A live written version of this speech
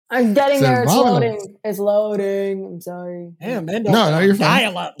I'm getting there. It's loading. It's loading. I'm sorry. Damn, man. No, you're fine.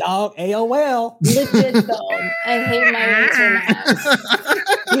 Dial up, dog. AOL. Legit though. I hate my internet.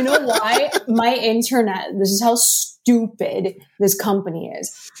 You know why? My internet, this is how stupid this company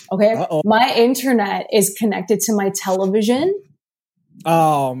is. Okay? Uh-oh. My internet is connected to my television.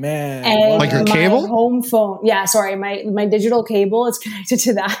 Oh, man. And like your cable? my home phone. Yeah, sorry. My digital cable is connected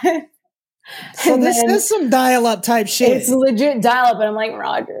to that. So this is some dial-up type shit. It's legit dial-up, and I'm like,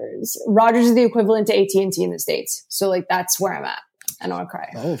 Rogers. Rogers is the equivalent to AT&T in the States. So, like, that's where I'm at. I don't want to cry.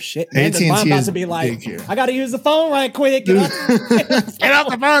 Oh, shit. AT&T I'm about is to be like, big here. I got to use the phone right quick. Get off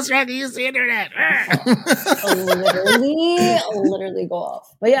the phone so I can use the internet. literally go off.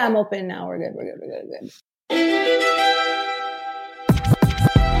 But yeah, I'm open now. We're good.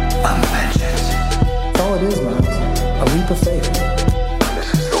 I'm vengeance. That's all it is, man. A leap of faith.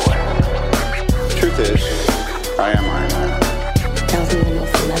 This is the way. Truth is, I am Iron Man. Tells me the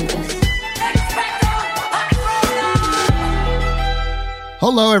most relentless.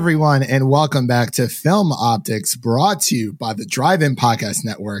 Hello, everyone, and welcome back to Film Optics, brought to you by the Drive-In Podcast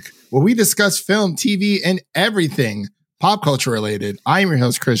Network, where we discuss film, TV, and everything pop culture related. I'm your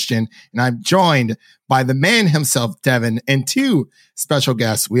host, Christian, and I'm joined by the man himself, Devin, and two special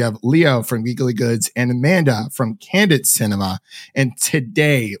guests. We have Leo from Geekly Goods and Amanda from Candid Cinema. And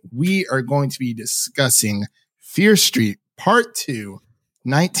today we are going to be discussing Fear Street Part 2,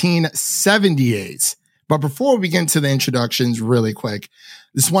 1978. But before we get into the introductions really quick,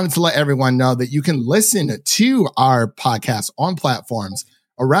 just wanted to let everyone know that you can listen to our podcast on platforms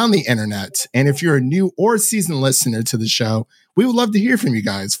around the internet. And if you're a new or seasoned listener to the show, we would love to hear from you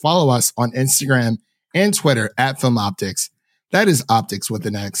guys. Follow us on Instagram and Twitter at Film Optics. That is Optics with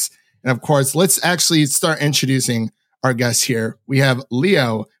an X. And of course, let's actually start introducing our guests here. We have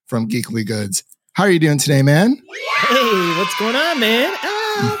Leo from Geekly Goods. How are you doing today, man? Hey, what's going on, man?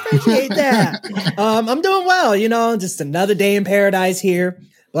 I appreciate that. I'm doing well, just another day in paradise here.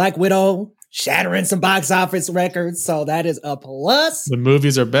 Black Widow shattering some box office records, so that is a plus. The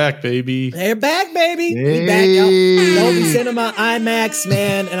movies are back, baby. They're back, baby. Hey. We back, y'all. Dolby Cinema, IMAX,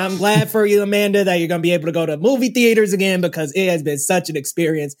 man. And I'm glad for you, Amanda, that you're going to be able to go to movie theaters again, because it has been such an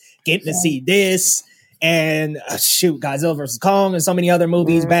experience getting to see this and Godzilla vs. Kong and so many other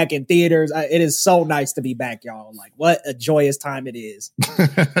movies back in theaters. It is so nice to be back, y'all. Like, what a joyous time it is.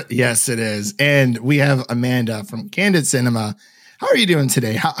 Yes, it is. And we have Amanda from Candid Cinema. How are you doing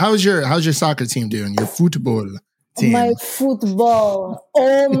today? How's your soccer team doing? Your football team? My football.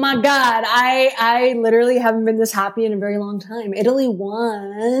 Oh my God. I literally haven't been this happy in a very long time. Italy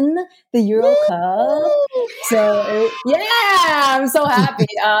won the Euro Cup. So I'm so happy.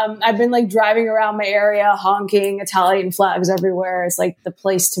 I've been like driving around my area, honking Italian flags everywhere. It's like the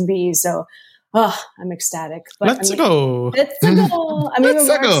place to be. So I'm ecstatic. But Let's go. I'm even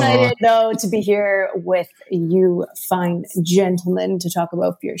more excited, though, to be here with you fine gentlemen to talk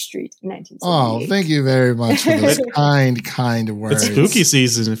about Fear Street 1978. Oh, thank you very much for those kind words. It's spooky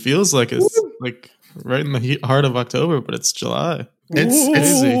season. It feels like it's like right in the heart of October, but it's July.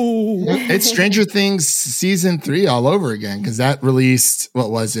 It's Stranger Things season 3 all over again, because that released,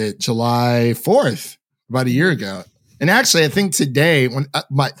 what was it, July 4th, about a year ago. And actually, I think today, when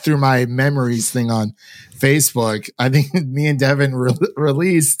through my memories thing on Facebook, I think me and Devin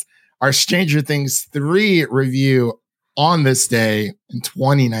released our Stranger Things 3 review on this day in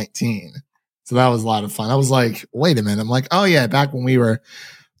 2019. So that was a lot of fun. I was like, wait a minute. I'm like, oh yeah, back when we were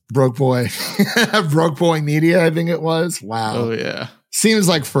Broke Boy Media, I think it was. Wow. Oh yeah. Seems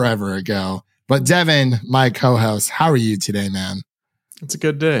like forever ago. But Devin, my co-host, how are you today, man? It's a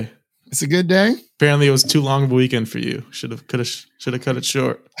good day. It's a good day. Apparently, it was too long of a weekend for you. Should have cut it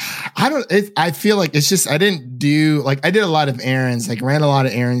short. I feel like it's just I did a lot of errands. Like ran a lot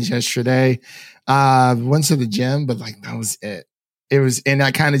of errands yesterday. Went to the gym, but like that was it. It was, and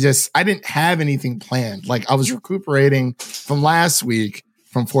I kind of I didn't have anything planned. Like I was recuperating from last week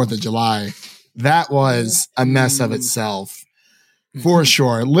from 4th of July. That was a mess of itself. For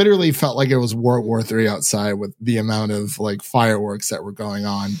sure. It literally felt like it was World War III outside with the amount of like fireworks that were going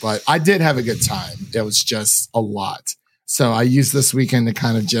on. But I did have a good time. It was just a lot. So I used this weekend to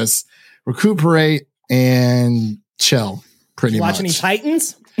kind of just recuperate and chill pretty much. Watch any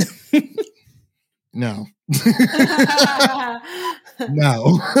Titans? No.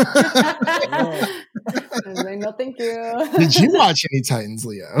 No. No, thank you. Did you watch any Titans,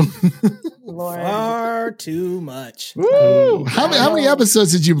 Leo? Lord. Far too much. Woo. How many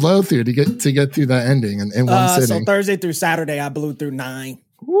episodes did you blow through to get through that ending in one sitting? So Thursday through Saturday, I blew through 9.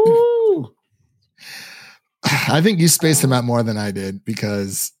 Woo. I think you spaced them out more than I did,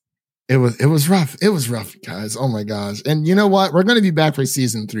 because It was rough. It was rough, guys. Oh my gosh. And you know what? We're going to be back for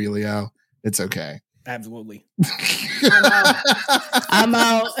season 3, Leo. It's okay. Absolutely. I'm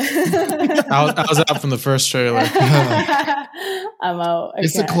out. I was out from the first trailer. I'm out.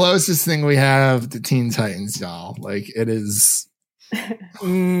 It's the closest thing we have to Teen Titans, y'all. Like it is.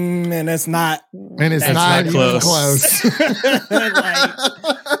 And it's not. And it's That's not not even close. close. Like,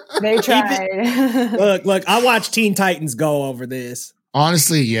 They tried. look, I watched Teen Titans go over this.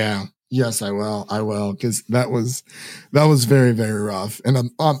 Honestly, yeah. Yes, I will. Because that was very, very rough. And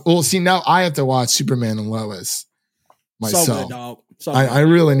well, see, now I have to watch Superman and Lois myself. So good, dog. So I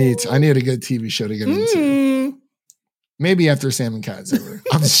really need I need a good TV show to get into. Maybe after Sam and Cat's over.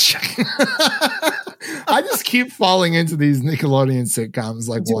 I'm just checking. I just keep falling into these Nickelodeon sitcoms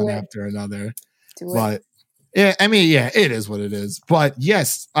like Do one it. after another. Do it. But yeah, I mean, yeah, it is what it is. But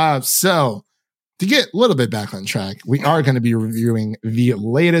yes, so to get a little bit back on track, we are going to be reviewing the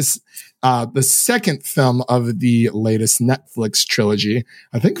latest, the second film of the latest Netflix trilogy.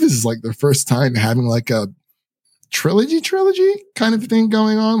 I think this is like the first time having like a trilogy kind of thing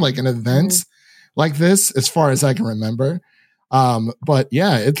going on, like an event like this, as far as I can remember. But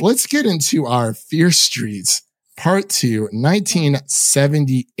yeah, let's get into our Fear Street Part 2,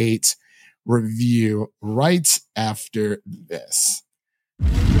 1978 review right after this.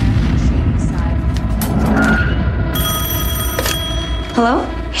 Hello?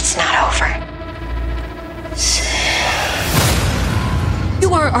 It's not over.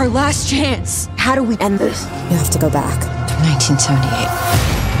 You are our last chance. How do we end this? You have to go back.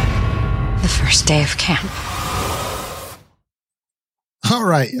 1978. The first day of camp. All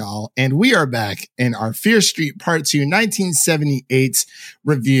right, y'all. And we are back in our Fear Street Part 2, 1978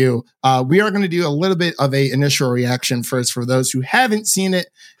 review. We are going to do a little bit of a initial reaction first for those who haven't seen it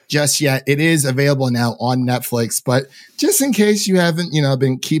just yet. It is available now on Netflix, but just in case you haven't,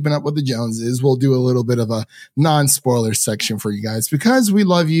 been keeping up with the Joneses, we'll do a little bit of a non-spoiler section for you guys because we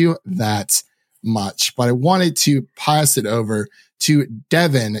love you that much. But I wanted to pass it over to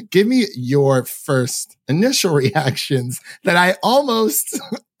Devin. Give me your first initial reactions that I almost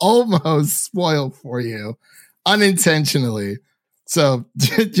spoiled for you unintentionally. So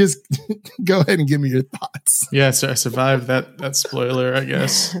just go ahead and give me your thoughts. Yeah, so I survived that spoiler, I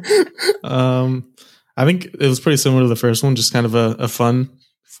guess. I think it was pretty similar to the first one, just kind of a fun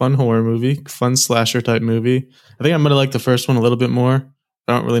horror movie, fun slasher type movie. I think I'm gonna like the first one a little bit more.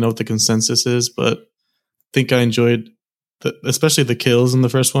 I don't really know what the consensus is, but I think I enjoyed especially the kills in the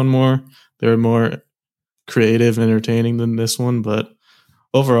first one more. They were more creative and entertaining than this one, but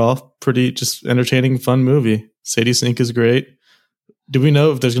overall, pretty just entertaining, fun movie. Sadie Sink is great. Do we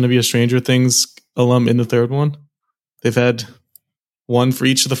know if there's going to be a Stranger Things alum in the third one? They've had one for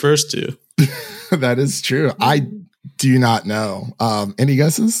each of the first two. That is true. I do not know. Any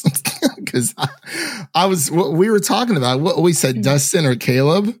guesses? Because we were talking about what we said, Dustin or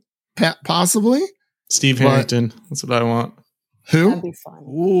Caleb, possibly. Steve Harrington. That's what I want. Who? That'd be fun.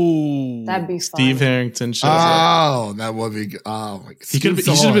 Ooh. That'd be fun. Steve Harrington shows up. That would be good. Oh my God. He should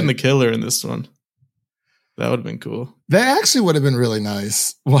have been the killer in this one. That would have been cool. That actually would have been really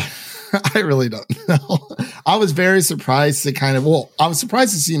nice. Well, I really don't know. I was very surprised to I was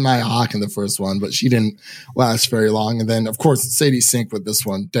surprised to see Maya Hawke in the first one, but she didn't last very long. And then, of course, Sadie Sink with this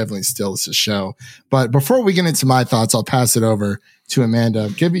one definitely steals the show. But before we get into my thoughts, I'll pass it over to Amanda.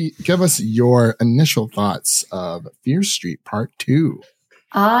 Give us your initial thoughts of Fear Street Part 2.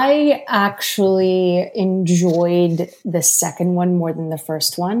 I actually enjoyed the second one more than the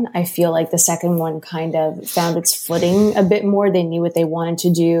first one. I feel like the second one kind of found its footing a bit more. They knew what they wanted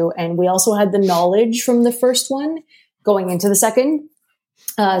to do. And we also had the knowledge from the first one going into the second.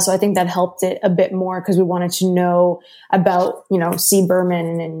 So I think that helped it a bit more because we wanted to know about, C.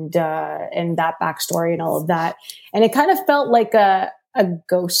 Berman and that backstory and all of that. And it kind of felt like a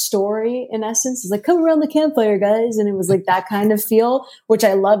ghost story in essence. It's like, come around the campfire, guys. And it was like that kind of feel, which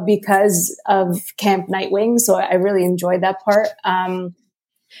I love because of Camp Nightwing. So I really enjoyed that part.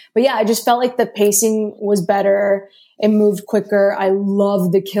 But yeah, I just felt like the pacing was better. It moved quicker. I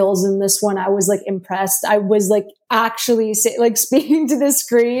love the kills in this one. I was like impressed. I was like actually speaking to the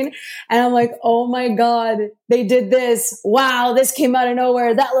screen and I'm like, oh my God, they did this. Wow, this came out of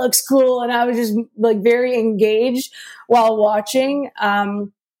nowhere. That looks cool. And I was just like very engaged while watching.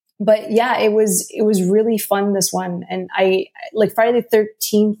 But yeah, it was really fun, this one. And I like Friday the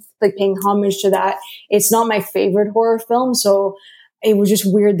 13th, like paying homage to that. It's not my favorite horror film. So it was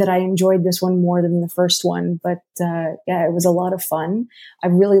just weird that I enjoyed this one more than the first one. But yeah, it was a lot of fun. I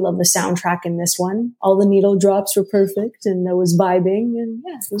really love the soundtrack in this one. All the needle drops were perfect and it was vibing. And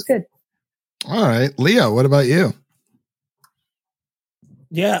yeah, it was good. All right. Leo, what about you?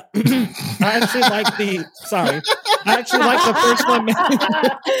 Yeah. I actually like the first one.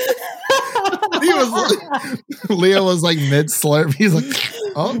 He was Leo was like mid slurp. He's like,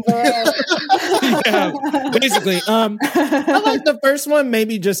 oh, Yeah, basically. I like the first one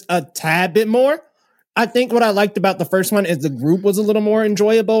maybe just a tad bit more. I think what I liked about the first one is the group was a little more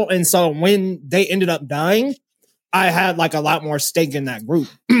enjoyable. And so when they ended up dying, I had like a lot more stake in that group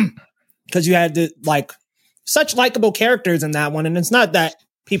because you had like such likable characters in that one. And it's not that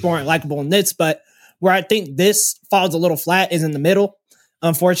people aren't likable in this, but where I think this falls a little flat is in the middle.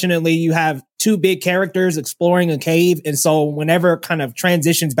 Unfortunately, you have two big characters exploring a cave. And so whenever it kind of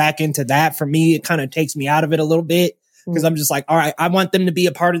transitions back into that, for me, it kind of takes me out of it a little bit. Because I'm just like, all right, I want them to be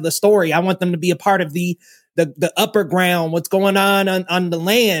a part of the story. I want them to be a part of the upper ground, what's going on the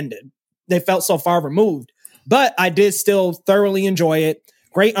land. They felt so far removed. But I did still thoroughly enjoy it.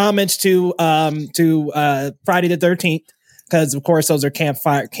 Great homage to Friday the 13th, because of course those are camp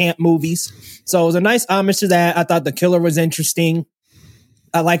movies. So it was a nice homage to that. I thought the killer was interesting.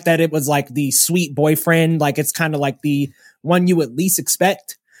 I like that it was like the sweet boyfriend, like it's kind of like the one you would least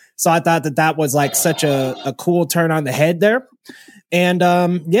expect. So I thought that was like such a cool turn on the head there. And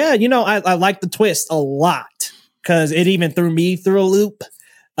yeah, I like the twist a lot because it even threw me through a loop.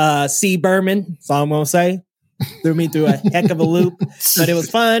 C. Berman, that's all I'm going to say. Threw me through a heck of a loop. But it was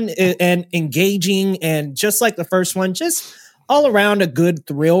fun and engaging. And just like the first one, just all around a good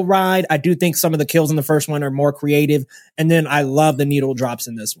thrill ride. I do think some of the kills in the first one are more creative. And then I love the needle drops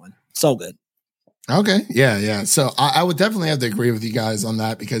in this one. So good. Okay. Yeah. So I would definitely have to agree with you guys on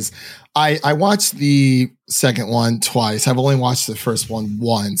that because I watched the second one twice. I've only watched the first one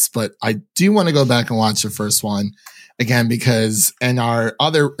once, but I do want to go back and watch the first one again because in our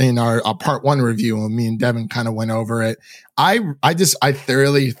part one review, when me and Devin kind of went over it, I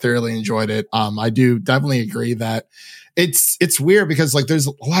thoroughly enjoyed it. I do definitely agree that it's weird because like there's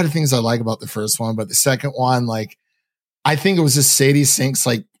a lot of things I like about the first one, but the second one, like I think it was just Sadie Sink's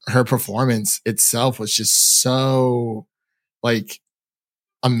like her performance itself was just so like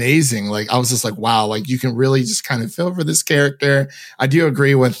amazing. Like I was just like, wow, like you can really just kind of feel for this character. I do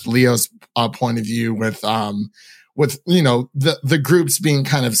agree with Leo's point of view with the groups being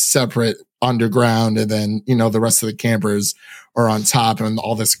kind of separate underground and then, the rest of the campers are on top and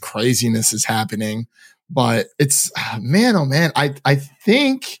all this craziness is happening. But it's man, oh man, I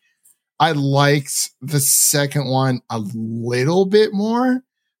think I liked the second one a little bit more.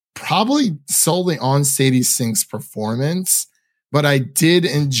 Probably solely on Sadie Sink's performance, but I did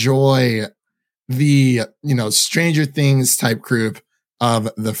enjoy the, Stranger Things type group of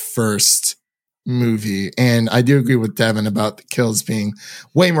the first movie. And I do agree with Devin about the kills being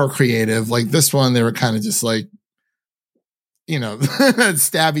way more creative. Like this one, they were kind of just like,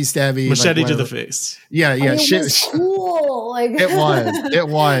 stabby, machete like to the face. Yeah. It was cool. Like it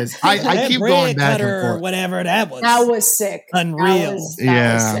was. I keep going back and forth. Or whatever that was. That was sick. Unreal.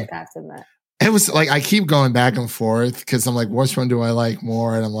 That was sick after that. It was like I keep going back and forth because I'm like, which one do I like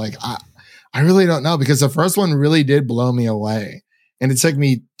more? And I'm like, I really don't know because the first one really did blow me away. And it took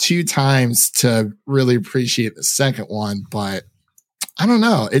me 2 times to really appreciate the second one. But I don't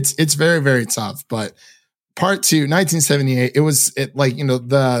know. It's very, very tough. But part 2, 1978,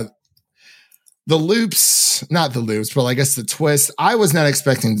 the loops, not the loops, but I guess the twist. I was not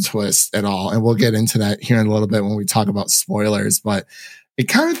expecting the twist at all. And we'll get into that here in a little bit when we talk about spoilers. But it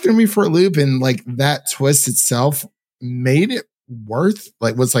kind of threw me for a loop. And like that twist itself made it worth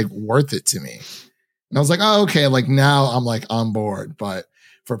it to me. And I was like, oh, okay. Like now I'm like on board. But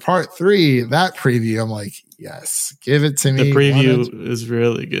for part 3, that preview, I'm like, yes, give it to me. The preview is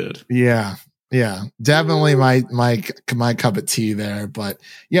really good. Yeah. Yeah, definitely my cup of tea there. But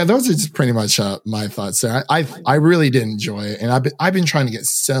yeah, those are just pretty much my thoughts there. I really did enjoy it, and I've been trying to get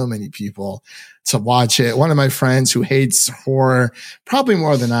so many people to watch it. One of my friends who hates horror probably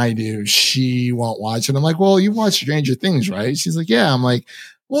more than I do, she won't watch it. I'm like, well, you watch Stranger Things, right? She's like, yeah. I'm like,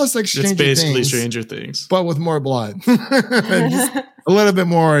 well, it's like Stranger Things. It's basically Stranger Things, but with more blood, just a little bit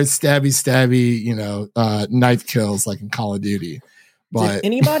more stabby, knife kills like in Call of Duty. But did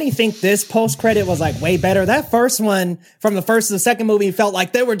anybody think this post credit was like way better? That first one from the first to the second movie felt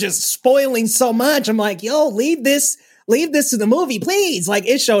like they were just spoiling so much. I'm like, yo, leave this to the movie, please. Like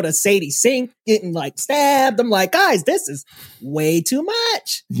it showed a Sadie Sink getting like stabbed. I'm like, guys, this is way too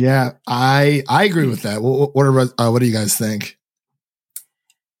much. Yeah, I agree with that. What do you guys think?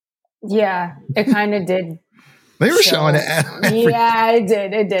 Yeah, it kind of did. They were showing it. Yeah, it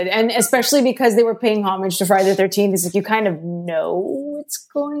did. And especially because they were paying homage to Friday the 13th. It's like you kind of know it's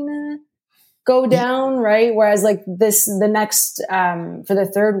going to go down, right? Whereas like the next, for the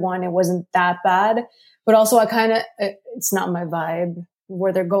third one, it wasn't that bad. But also it's not my vibe.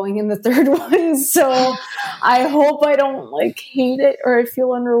 where they're going in the third one. So I hope I don't like hate it or I feel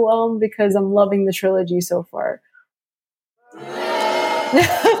underwhelmed because I'm loving the trilogy so far.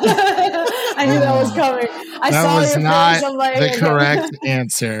 I knew that was coming. That was not the correct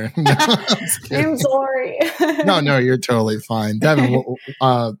answer. No, I'm sorry. No, you're totally fine. Devin,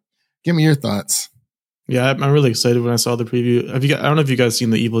 give me your thoughts. Yeah, I'm really excited when I saw the preview. I don't know if you guys seen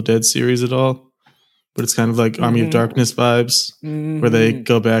the Evil Dead series at all, but it's kind of like Army of Darkness vibes, where they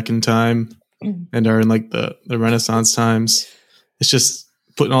go back in time and are in like the Renaissance times. It's just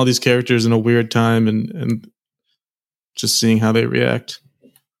putting all these characters in a weird time and just seeing how they react.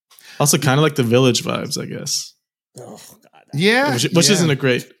 Also, kind of like the Village vibes, I guess. Oh God. Yeah, which isn't a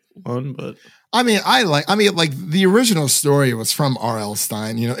great one, but. I mean, like the original story was from R.L.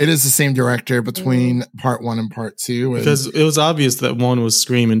 Stine. You know, it is the same director between part 1 and part 2. Because it was obvious that 1 was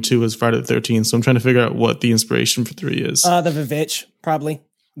Scream and 2 was Friday the 13th. So I'm trying to figure out what the inspiration for 3 is. The Vivitch, probably.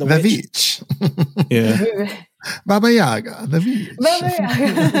 The Vivitch. Yeah. Baba Yaga, the Vivitch.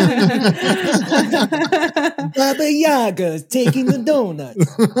 Baba Yaga's taking the donuts.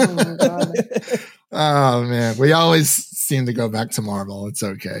 Oh my God. Oh man, we always seem to go back to Marvel. It's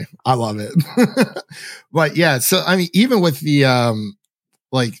okay. I love it. But yeah, so I mean, even with the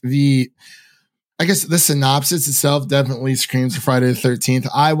I guess the synopsis itself definitely screams Friday the 13th.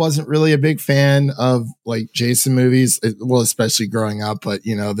 I wasn't really a big fan of like Jason movies, well, especially growing up, but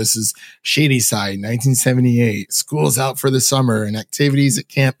you know, this is Shady Side, 1978. School's out for the summer and activities at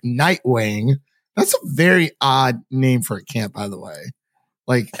Camp Nightwing. That's a very odd name for a camp, by the way.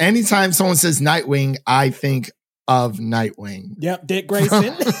 Like anytime someone says Nightwing, I think of Nightwing. Yep, Dick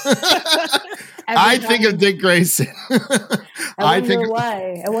Grayson. I think of Dick Grayson. I wonder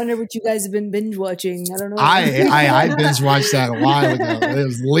why. I wonder what you guys have been binge watching. I don't know. I binge watched that a while ago. It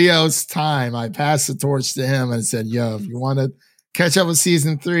was Leo's time. I passed the torch to him and said, "Yo, if you want to catch up with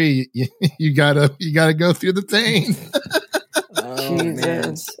season 3, you gotta go through the pain." Oh,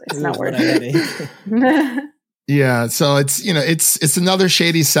 Jesus, it's not worth it. Yeah, so it's another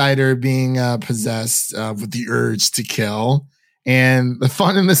Shady Sider being possessed with the urge to kill, and the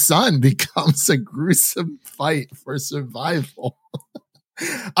fun in the sun becomes a gruesome fight for survival.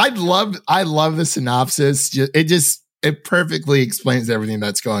 I love the synopsis. It perfectly explains everything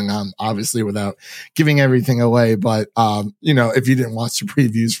that's going on, obviously without giving everything away. But if you didn't watch the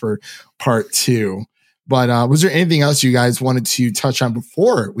previews for part 2. But was there anything else you guys wanted to touch on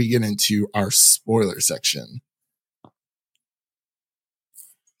before we get into our spoiler section?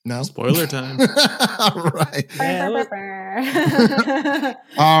 No? Spoiler time. All right.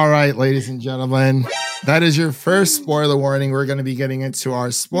 All right, ladies and gentlemen. That is your first spoiler warning. We're going to be getting into our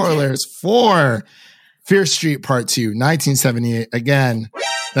spoilers for Fear Street Part 2, 1978. Again,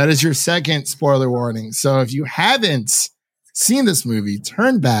 that is your second spoiler warning. So if you haven't seen this movie,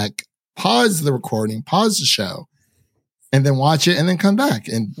 turn back, pause the recording, pause the show, and then watch it and then come back.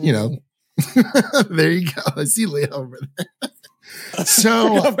 And, there you go. I see Leo over there.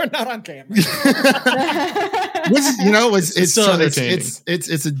 So we're not on camera. It's still entertaining.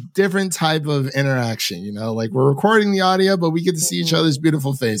 It's a different type of interaction, like we're recording the audio, but we get to see each other's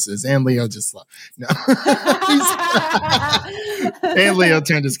beautiful faces. And Leo just left. No. And Leo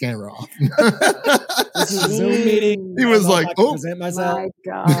turned his camera off. This is a Zoom meeting. He was like, "Oh my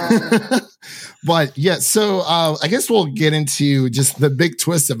God." But yeah, so I guess we'll get into just the big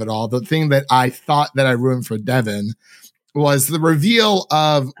twist of it all. The thing that I thought that I ruined for Devin was the reveal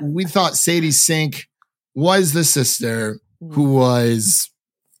of, we thought Sadie Sink was the sister who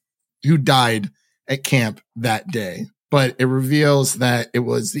died at camp that day, but it reveals that it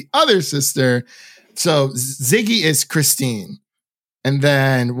was the other sister. So Ziggy is Christine. And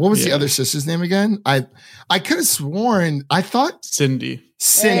then what was the other sister's name again? I could have sworn, I thought Cindy.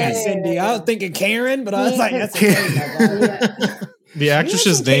 Cindy. I was thinking Karen, but I was like, that's The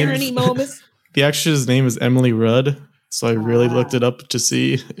actress's name. The actress's name is Emily Rudd. So I really looked it up to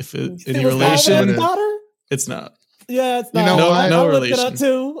see if any relation. It's not. Yeah, it's not. No I looked relation. it up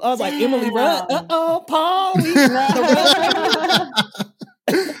too. I was like, Emily Rudd. Paul.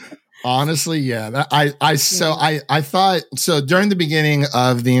 Honestly, yeah. I thought so. During the beginning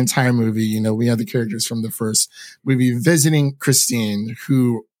of the entire movie, we had the characters from the first movie visiting Christine,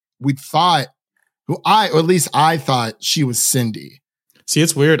 who I thought she was Cindy. See,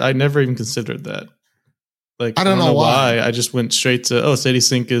 it's weird. I never even considered that. Like, I don't know why. I just went straight to, Sadie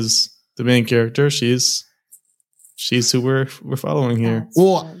Sink is the main character. She's who we're following here.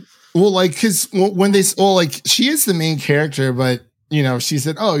 Because when she is the main character, but she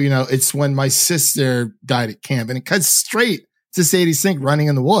said, it's when my sister died at camp, and it cuts straight to Sadie Sink running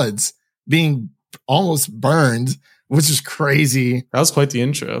in the woods, being almost burned which is crazy. That was quite the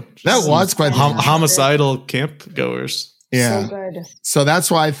intro. That was quite the intro. Homicidal camp goers. Yeah. So good. So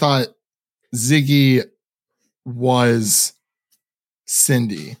that's why I thought Ziggy was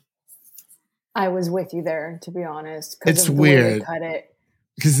Cindy. I was with you there, to be honest. 'Cause It's of the way they weird. Cut it.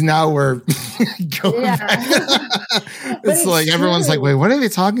 Because now we're going Yeah. back. But It's like everyone's true. like, wait, what are they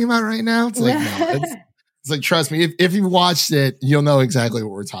talking about right now? It's like, no, it's like, trust me, if you watched it, you'll know exactly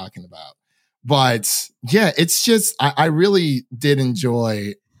what we're talking about. But yeah, it's just, I really did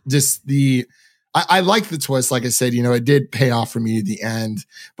enjoy just I like the twist. Like I said, it did pay off for me at the end,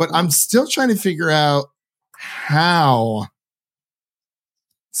 but I'm still trying to figure out how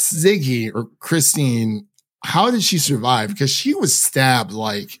Ziggy or Christine, how did she survive? Because she was stabbed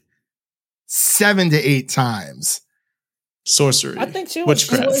like 7 to 8 times. Sorcery. I think she was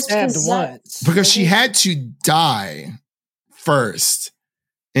witchcraft. stabbed Possessed. once. Because she had to die first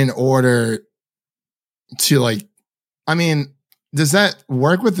in order to does that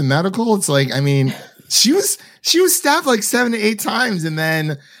work with the medical? It's like, she was stabbed like 7 to 8 times. And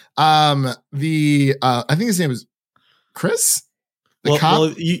then I think his name was Chris. The cop.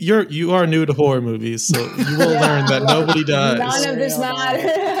 Well, you are new to horror movies, so you will learn that nobody dies. None of this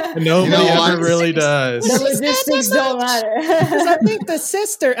matters. Nobody what? ever really dies. The logistics don't Because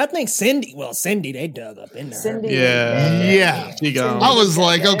matter. I think Cindy, they dug up in there. Cindy. Yeah. She gone. I was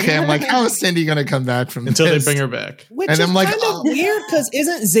like, okay, I'm like, how is Cindy going to come back from Until they this? bring her back. Which And is I'm like, kind of oh. weird because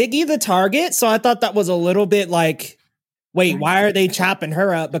isn't Ziggy the target? So I thought that was a little bit like, wait, why are they chopping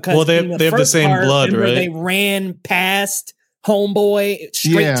her up? Because Well, they in have the first same part, blood, remember right? They ran past Homeboy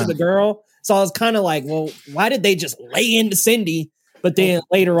straight Yeah. to the girl. So I was kind of like, well, why did they just lay into Cindy? But then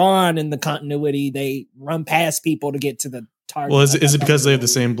later on in the continuity, they run past people to get to the target. Well, I is thought it that because was they have the weird.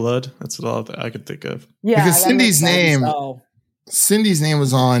 same blood? That's all I could think of. Yeah, Because that Cindy's makes sense. name, Oh, Cindy's name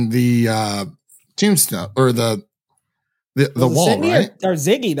was on the tombstone or the was it wall, Cindy right? or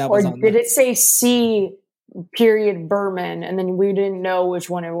Ziggy that was Or on did there? it say C period Berman, and then we didn't know which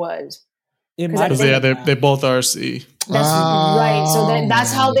one it was? It 'Cause might I have Because think- they both are C. That's right. So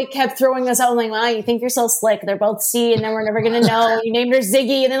that's how Oh. they kept throwing us out. I'm like, wow, you think you're so slick. They're both C, and then we're never gonna know. You named her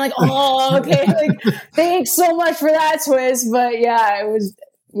Ziggy, and then like, oh, okay. Like, thanks so much for that twist. But yeah, it was.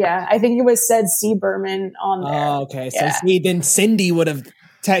 Yeah, I think it was said C Berman on there. Oh, okay. So Yeah. see, then Cindy would have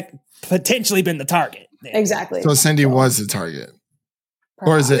potentially been the target. then. Exactly. So Cindy was the target.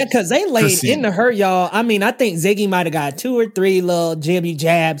 Or is it? Because they laid Christine? into her, y'all. I mean, I think Ziggy might have got 2 or 3 little jibby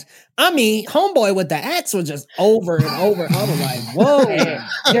jabs. I mean, Homeboy with the axe was just over and over. I was like, whoa.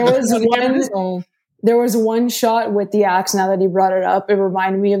 There was one shot with the axe. Now that he brought it up, it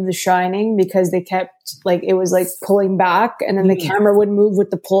reminded me of The Shining because they kept it was like pulling back, and then the camera would move with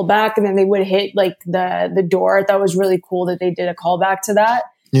the pullback, and then they would hit like the door. I thought it was really cool that they did a callback to that.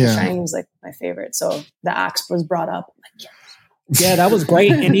 The Yeah. Shining was like my favorite, so the axe was brought up. I'm like, Yeah, that was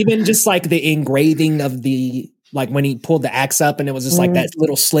great. And even just like the engraving of when he pulled the axe up and it was just like that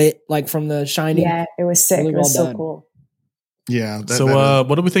little slit, like from The Shining. yeah, it was sick. Really It was well so done. cool. Yeah. So,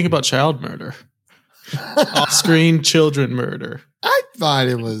 what do we think about child murder? Off-screen children murder. I thought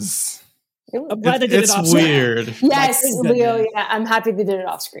it was. I'm glad they did It's it off screen. weird. Yes, Like, Leo. Yeah, I'm happy they did it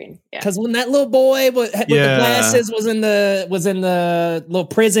off screen. Yeah. Because when that little boy with the Yeah. glasses was in the little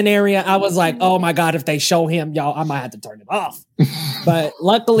prison area, I was like, oh my God, if they show him, y'all, I might have to turn it off. But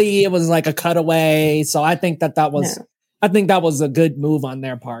luckily it was like a cutaway. So I think that was a good move on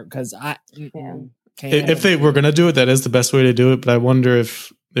their part because If they were going to do it, that is the best way to do it. But I wonder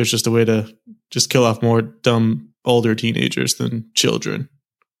if there's just a way to just kill off more dumb older teenagers than children.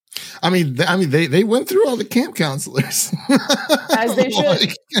 I mean, they went through all the camp counselors As they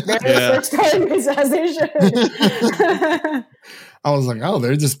should. Their first time is as they should. I was like, oh,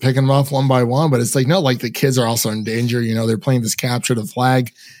 they're just picking them off one by one, but it's like, no, like the kids are also in danger. They're playing this capture the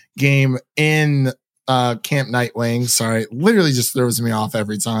flag game in Camp Nightwing. Sorry, literally just throws me off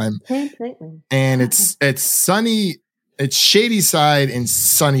every time. And it's Shady Side and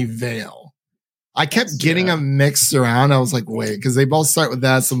Sunnyvale. I kept getting them mixed around. I was like, wait, because they both start with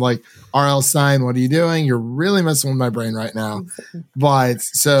that. So I'm like, RL Sign, what are you doing? You're really messing with my brain right now. But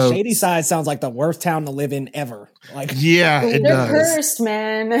so Shady Side sounds like the worst town to live in ever. Like, yeah, it They're does. cursed,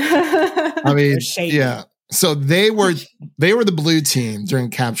 man. I mean, They're shady. yeah. So they were the blue team during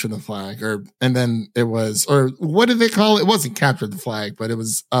Capture the Flag, and then it was, or what did they call it? It wasn't Capture the Flag, but it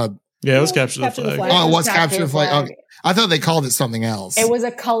was Yeah, it was Capture the Capture the Flag. Flag. oh, it was Capture the Flag. Okay. I thought they called it something else. It was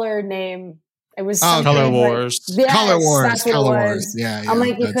a color name. It was Oh, something Color like- Wars. Yes, Color Wars. that's what it Color was. Wars. Yeah, I'm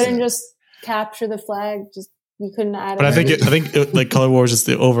like, you that's couldn't it. just capture the flag. Just you couldn't add. But I it. think like Color Wars is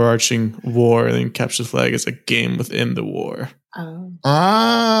the overarching war, and then Capture the Flag is a game within the war.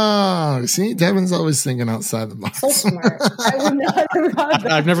 See, Devin's always thinking outside the box. So smart. I would not have got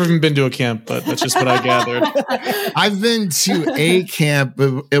that. I've never even been to a camp, but that's just what I gathered. I've been to a camp,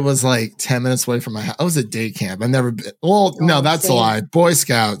 but it was like 10 minutes away from my house. It was a day camp. I've never been. Well, no, that's a lie. Boy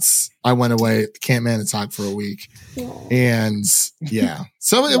Scouts. I went away to Camp Manitowoc for a week. And yeah.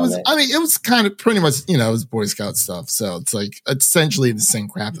 So it was, I mean, it was kind of pretty much, it was Boy Scout stuff. So it's like essentially the same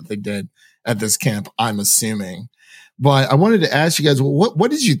crap that they did at this camp, I'm assuming. But I wanted to ask you guys,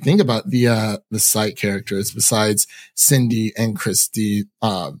 what did you think about the side characters besides Cindy and Christine,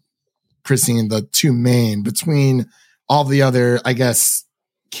 the two main, between all the other, I guess,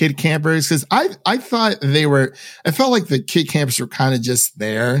 kid campers? Because I thought I felt like the kid campers were kind of just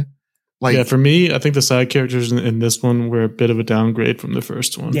there. Like, yeah, for me, I think the side characters in this one were a bit of a downgrade from the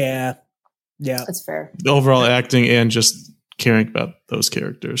first one. Yeah. That's fair. The overall acting and just caring about those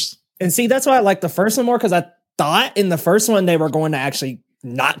characters. And see, that's why I like the first one more, because I thought in the first one they were going to actually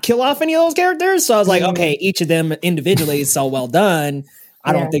not kill off any of those characters. So I was like, okay, each of them individually is so well done.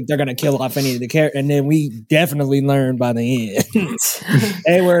 I don't think they're going to kill off any of the characters. And then we definitely learned by the end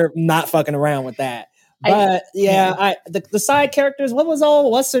they were not fucking around with that. But the side characters,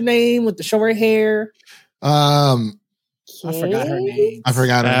 what's her name with the short hair? I forgot her name.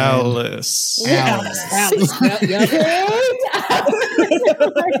 Alice. Alice.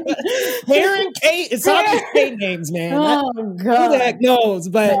 Hair and Kate. It's all these Kate names, man. Oh, Who God. the heck knows?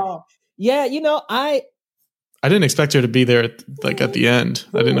 But yeah, I didn't expect her to be there at the end.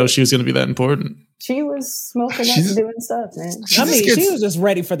 I didn't know she was going to be that important. She was smoking up and doing stuff, man. She was just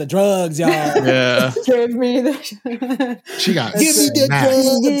ready for the drugs, y'all. Yeah. Give me the she got Give me the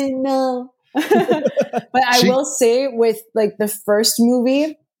drugs. You know. But I will say, with like the first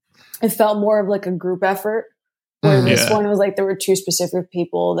movie, it felt more of like a group effort. Where this one was like there were two specific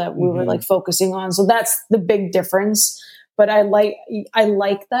people that we were like focusing on. So that's the big difference. But I like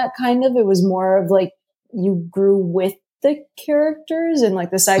that kind of. It was more of like you grew with the characters, and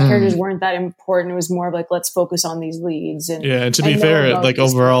like the side characters weren't that important. It was more of like, let's focus on these leads. And to be fair, like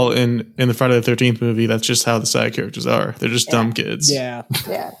overall in the Friday the 13th movie, that's just how the side characters are. They're just dumb kids. Yeah.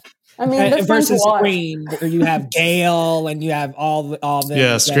 I mean, they're fun to versus watch. Scream, where you have Gale and you have all the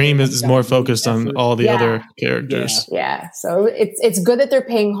Yeah, Scream is more focused on all the other characters. Yeah. So it's good that they're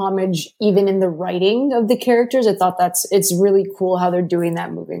paying homage even in the writing of the characters. I thought it's really cool how they're doing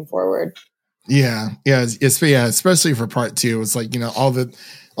that moving forward. Yeah, especially for part 2. It's like, all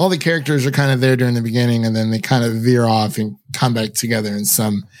the characters are kind of there during the beginning, and then they kind of veer off and come back together in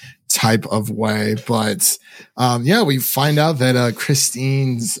some type of way. But we find out that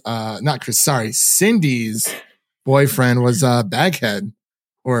Cindy's boyfriend was Baghead.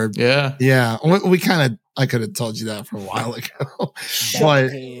 I could have told you that for a while ago. But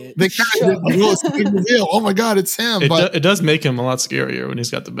they kind of did reveal, oh my God, it's him. It does make him a lot scarier when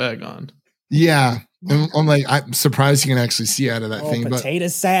he's got the bag on. Yeah. I'm surprised you can actually see out of that thing. Potato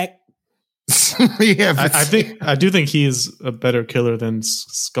sack. Yeah, I do think he's a better killer than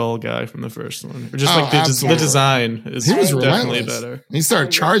Skull Guy from the first one. Or just the design is definitely better. He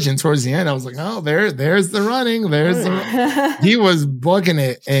started charging towards the end. I was like, oh, there's the running. He was booking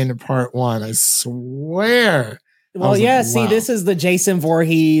it in part 1. I swear. Well, see, this is the Jason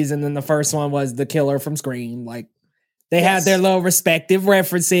Voorhees, and then the first one was the killer from Scream. Like, they had their little respective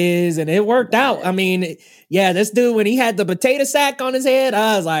references, and it worked out. I mean, this dude, when he had the potato sack on his head,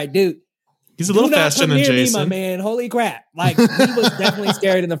 I was like, dude, he's a little faster than Jason. My man, holy crap! Like, he was definitely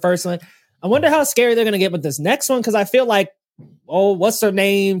scary in the first one. I wonder how scary they're gonna get with this next one, because I feel like, what's her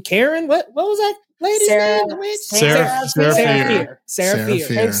name? Karen? What was that lady's name? Sarah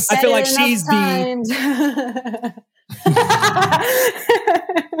Fear. I feel like she's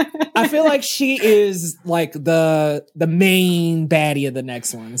I feel like she is like the main baddie of the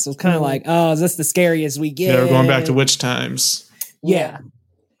next one. So it's kind of like, is this the scariest we get? Yeah, we're going back to witch times. Yeah.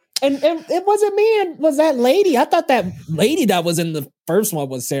 And it wasn't me, and was that lady. I thought that lady that was in the first one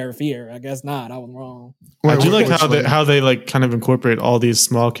was Sarah Fear. I guess not. I was wrong. I do like how they like kind of incorporate all these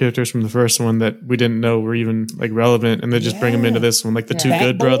small characters from the first one that we didn't know were even like relevant, and they just bring them into this one, like the two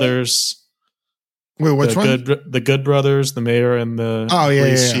Good brothers. Wait, which one? The Good brothers, the mayor and the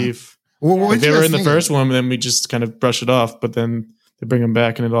police chief. Well, they were in the first one, and then we just kind of brush it off, but then they bring them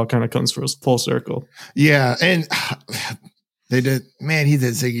back, and it all kind of comes full circle. Yeah, and they did. Man, he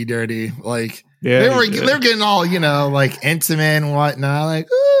did Ziggy dirty. Like they're getting all like intimate and whatnot. Like,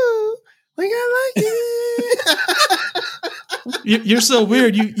 ooh, like I like it. You're so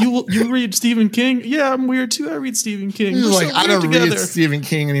weird. You read Stephen King? Yeah, I'm weird too. I read Stephen King. He was We're like, so I weird don't read Stephen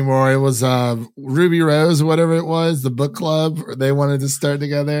King anymore. It was Ruby Rose, whatever it was, the book club. They wanted to start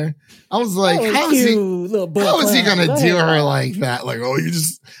together. I was like, how is he gonna do her like that? Like, oh, you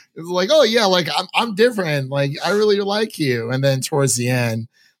just it was like, oh yeah, like I'm different. Like I really like you. And then towards the end,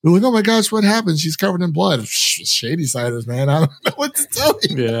 we're like, oh my gosh, what happened? She's covered in blood. Shady Siders, man. I don't know what to tell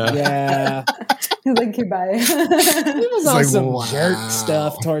you. Yeah. Like goodbye. It was It's on like, some wow. jerk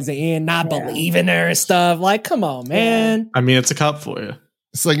stuff towards the end, not believing her and stuff. Like, come on, man. I mean, it's a cop for you.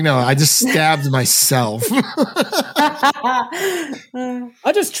 It's like, no, I just stabbed myself.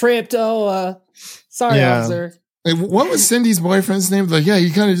 I just tripped. Oh, sorry, Yeah. officer. Like, what was Cindy's boyfriend's name? Like, yeah, he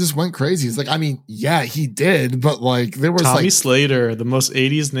kind of just went crazy. It's like, I mean, yeah, he did, but like, there was Tommy like Slater, the most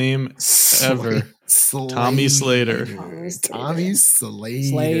 80s name ever. Tommy Slater. Tommy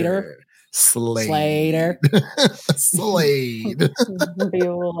Slater. Slater. Slade.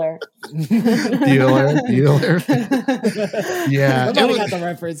 Bueller. Bueller. Yeah. it Nobody was- got the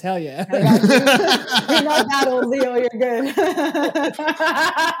reference. Hell yeah. You're not that old, Leo. You're good.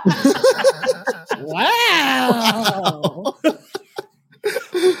 Wow.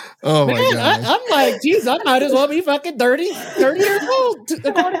 oh my Man, god. I'm like, geez, I might as well be fucking 30 years old.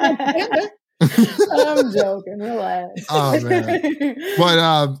 According to Amanda. I'm joking. Relax. Oh man.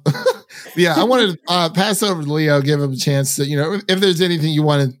 But yeah, I wanted to pass over to Leo, give him a chance to, if there's anything you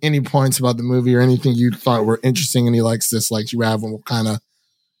wanted, any points about the movie or anything you thought were interesting, any likes, dislikes you have, and we'll kind of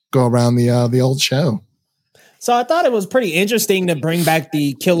go around the old show. So I thought it was pretty interesting to bring back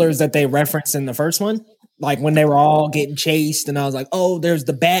the killers that they referenced in the first one. Like when they were all getting chased, and I was like, oh, there's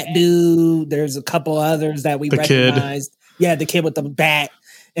the bat dude. There's a couple others that we The kid. recognized. Yeah, the kid with the bat.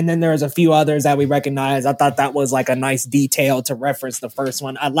 And then there's a few others that we recognize. I thought that was like a nice detail to reference the first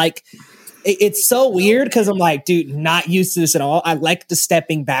one. I like it's so weird because I'm like, dude, not used to this at all. I like the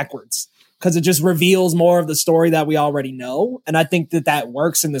stepping backwards because it just reveals more of the story that we already know. And I think that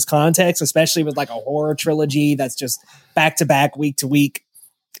works in this context, especially with like a horror trilogy that's just back to back, week to week.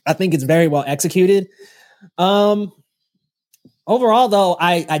 I think it's very well executed. Overall, though,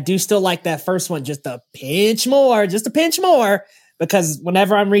 I do still like that first one just a pinch more. Because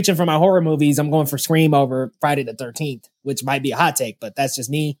whenever I'm reaching for my horror movies, I'm going for Scream over Friday the 13th, which might be a hot take, but that's just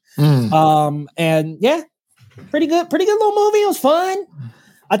me. And yeah, pretty good little movie. It was fun.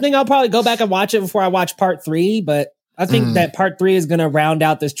 I think I'll probably go back and watch it before I watch part 3, but I think that part 3 is going to round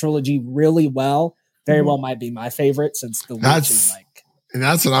out this trilogy really well. Very well might be my favorite since the Witch is like. And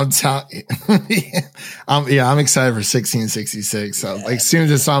that's what I'm telling you. I'm excited for 1666. So like as soon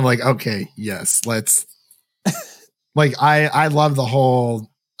as it's on, I'm like, okay, yes, let's like I love the whole,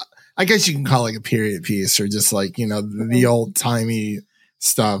 I guess you can call it like a period piece or just like, the old timey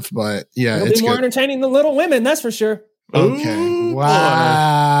stuff. But yeah, It'll it's be more good. entertaining than Little Women, that's for sure. Okay. Ooh,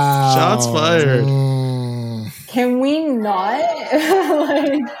 Wow. Shots fired. Can we not?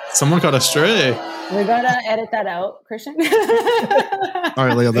 Like, Someone got a stray. we gotta edit that out, Christian. All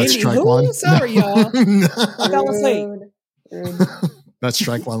right, Leo, that's Amy, strike who? one. Sorry, y'all. No. I fell asleep. Rude. That's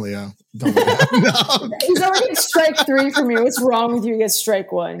strike one, Leo. Don't do that. No. He's already at strike 3 for me. What's wrong with you? You get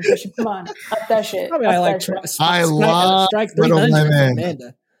strike 1. Christian, come on, up that shit. Probably Up I like that shit. I love Strike Little 300 for Women.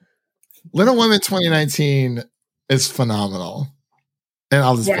 Amanda. Little Women 2019 is phenomenal. And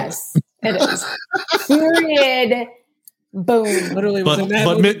I'll just Yes, it is. Period. Boom. Literally was But in that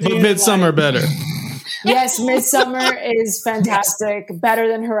but, movie mid, but theater, Midsummer like, better. Yes, Midsummer is fantastic. Better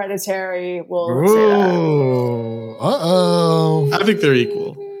than Hereditary. We'll say that. Ooh. Uh-oh. I think they're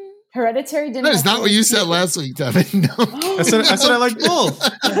equal. Hereditary didn't. That is have not to what you listen said to- last week, Devin. No. I said I like both.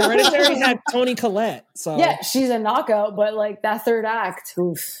 Hereditary had Toni Collette. So Yeah, she's a knockout, but like that third act,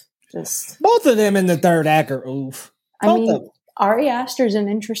 oof. Just, both of them in the third act are oof. I Both mean, of them. Ari Aster's an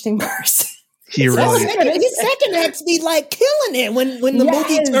interesting person. He really His second act be like killing it when the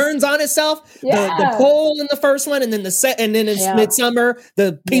movie Yes. turns on itself. Yeah. The pole in the first one, and then and then it's Yeah. Midsummer.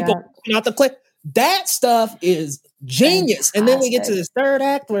 The people Yeah. picking out the clip. That stuff is genius. And then we get to this third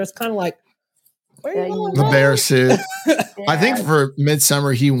act where it's kind of like, where Yeah, you going? the bro? bear suit. I think Yeah. for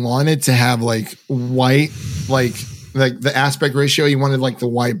Midsummer, he wanted to have like white, like the aspect ratio. He wanted like the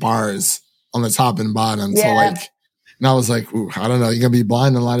white bars on the top and bottom. So Yeah. like, and I was like, ooh, I don't know. You're gonna be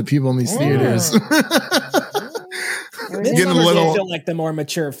blinding a lot of people in these theaters. It was Getting a Midsummer's little- feel like the more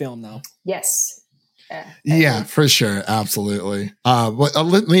mature film, though. Yes. Yeah. Yeah, for sure. Absolutely.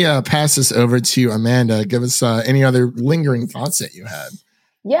 Let me pass this over to Amanda. Give us any other lingering thoughts that you had.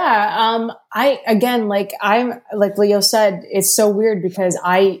 Yeah. I'm like Leo said, it's so weird because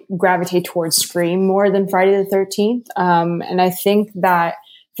I gravitate towards Scream more than Friday the 13th. And I think that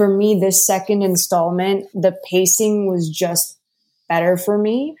for me, this second installment, the pacing was just better for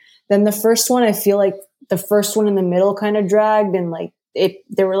me than the first one. I feel like the first one in the middle kind of dragged, and like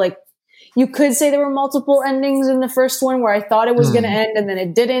there were like, you could say there were multiple endings in the first one where I thought it was going to end and then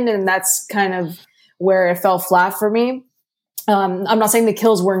it didn't. And that's kind of where it fell flat for me. I'm not saying the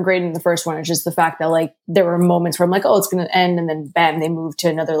kills weren't great in the first one. It's just the fact that like there were moments where I'm like, oh, it's going to end. And then bam, they move to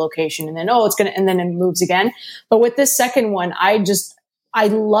another location, and then, oh, it's going to, and then it moves again. But with this second one, I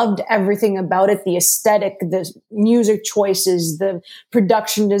loved everything about it. The aesthetic, the music choices, the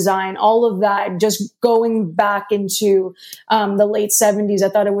production design, all of that, just going back into the late 70s. I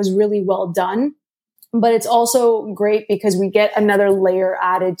thought it was really well done. But it's also great because we get another layer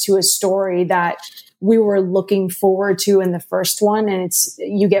added to a story that we were looking forward to in the first one. And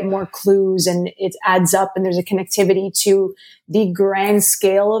you get more clues and it adds up, and there's a connectivity to the grand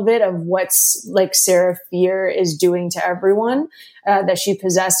scale of it, of what's like Sarah Fier is doing to everyone that she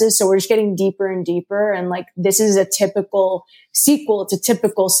possesses. So we're just getting deeper and deeper. And like, this is a typical sequel. It's a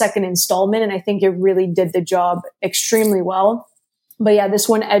typical second installment. And I think it really did the job extremely well. But yeah, this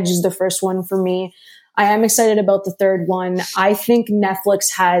one edges the first one for me. I am excited about the third one. I think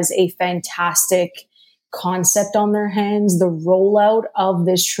Netflix has a fantastic concept on their hands. The rollout of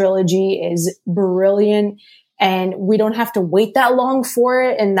this trilogy is brilliant, and we don't have to wait that long for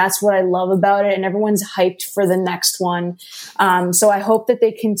it. And that's what I love about it. And everyone's hyped for the next one. So I hope that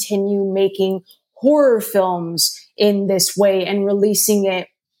they continue making horror films in this way and releasing it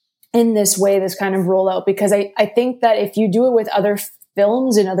in this way, this kind of rollout, because I think that if you do it with other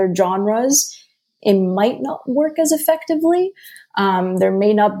films in other genres, it might not work as effectively. There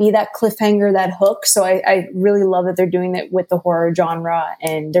may not be that cliffhanger, that hook. So I really love that they're doing it with the horror genre,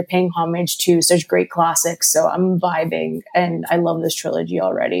 and they're paying homage to such great classics. So I'm vibing, and I love this trilogy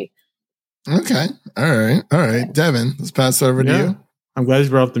already. Okay. All right. Devin, let's pass it over to you. I'm glad you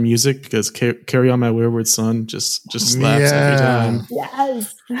brought up the music, because Carry On My Wayward Son just slaps every time.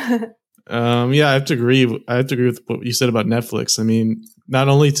 Yes. Yeah, I have to agree with what you said about Netflix. I mean, not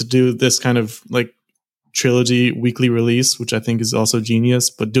only to do this kind of like trilogy weekly release, which I think is also genius,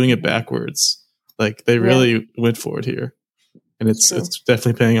 but doing it backwards. Like they really went for it here, and it's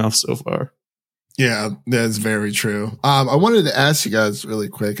definitely paying off so far. Yeah, that's very true. I wanted to ask you guys really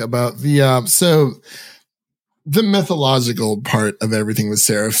quick about the mythological part of everything with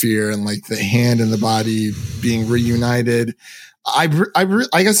Sarah Fier and like the hand and the body being reunited. I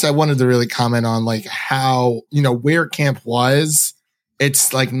guess I wanted to really comment on like how, where camp was.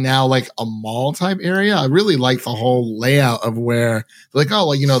 It's like now like a mall type area. I really like the whole layout of where like, oh,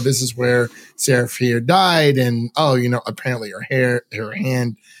 well, this is where Sarah Fier died. And, apparently her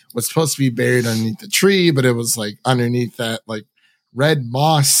hand was supposed to be buried underneath the tree, but it was like underneath that like red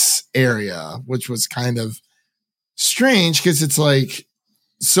moss area, which was kind of strange because it's like,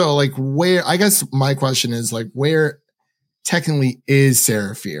 so like where, I guess my question is like, where technically is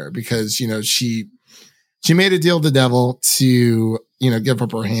Sarah Fier? Because, she made a deal with the devil to, give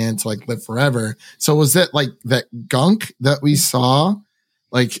up her hand to like live forever. So was that like that gunk that we saw,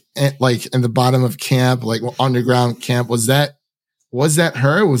 like in the bottom of camp, like underground camp? Was that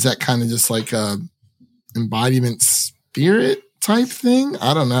her? Was that kind of just like a embodiment spirit type thing?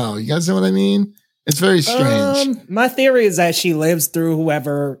 I don't know. You guys know what I mean? It's very strange. My theory is that she lives through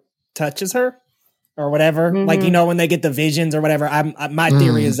whoever touches her or whatever. Mm-hmm. Like, when they get the visions or whatever, my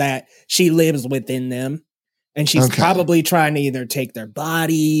theory is that she lives within them. And she's probably trying to either take their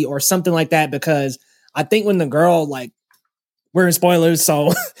body or something like that, because I think when the girl, like, we're in spoilers,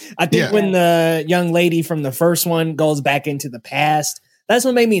 so I think when the young lady from the first one goes back into the past, that's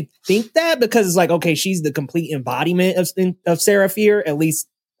what made me think that, because it's like, okay, she's the complete embodiment of Sarah Fier, at least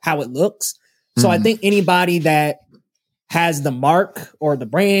how it looks. So I think anybody that has the mark or the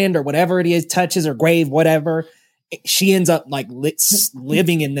brand or whatever it is, touches or grave, whatever, she ends up like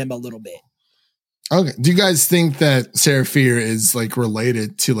living in them a little bit. Okay. Do you guys think that Sarah Fier is like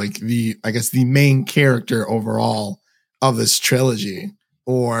related to like the main character overall of this trilogy?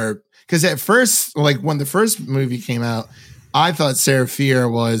 Or because at first, like when the first movie came out, I thought Sarah Fier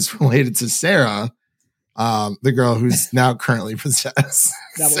was related to Sarah, the girl who's now currently possessed.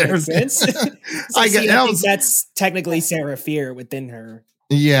 That would make sense. So I think that's technically Sarah Fier within her.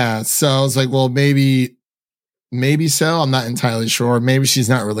 Yeah. So I was like, well, maybe so. I'm not entirely sure. Maybe she's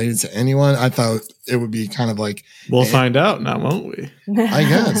not related to anyone. I thought it would be kind of like we'll find out now, won't we? I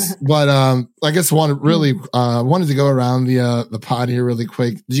guess. But I guess wanted to go around the pod here really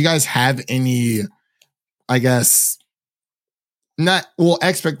quick. Did you guys have any, I guess,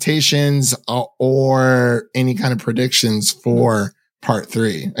 expectations or any kind of predictions for part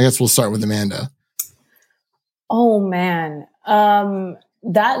 3? I guess we'll start with Amanda. Oh man.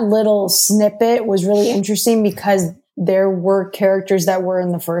 That little snippet was really interesting because there were characters that were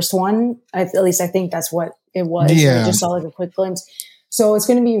in the first one. At least I think that's what it was. Yeah. I just saw like a quick glimpse. So it's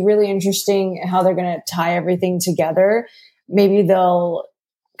going to be really interesting how they're going to tie everything together. Maybe they'll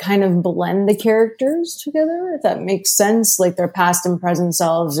kind of blend the characters together, if that makes sense, like their past and present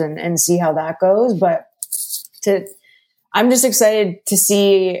selves, and see how that goes. But I'm just excited to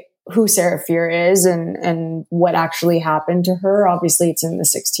see who Sarah Fier is and what actually happened to her. Obviously, it's in the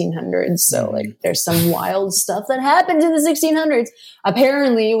 1600s, so like there's some wild stuff that happened in the 1600s.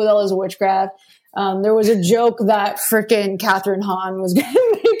 Apparently, with all this witchcraft, there was a joke that frickin' Catherine Hahn was going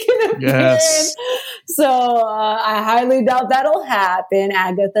to make an appearance. Yes. So I highly doubt that'll happen.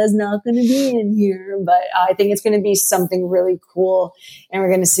 Agatha's not going to be in here, but I think it's going to be something really cool, and we're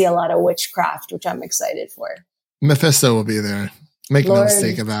going to see a lot of witchcraft, which I'm excited for. Mephisto will be there. Make no Lord.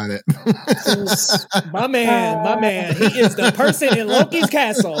 mistake about it. My man. He is the person in Loki's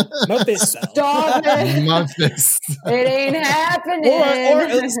castle. Mephisto. Stop it. Mephisto. It ain't happening.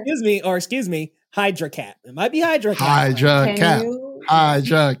 Or excuse me, Hydra Cap. It might be Hydra Cap. Hydra Can Cap. you-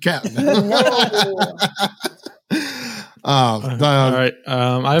 Hydra Cap. No. All All right.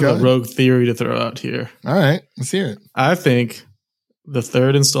 I have go a ahead. rogue theory to throw out here. right. Let's hear it. I think the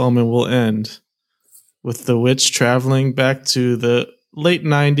third installment will end with the witch traveling back to the late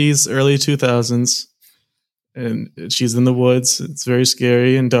 90s, early 2000s. And she's in the woods. It's very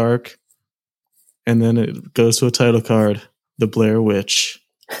scary and dark. And then it goes to a title card, The Blair Witch.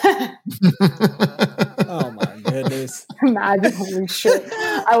 Oh my goodness. Imagine, holy shit.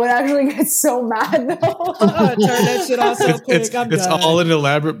 I would actually get so mad though. Turn that shit off so quick. It's I'm done. all an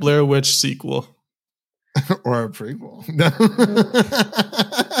elaborate Blair Witch sequel. Or a prequel.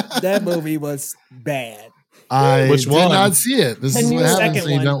 That movie was bad. I Which did one? not see it. This The is new what happens second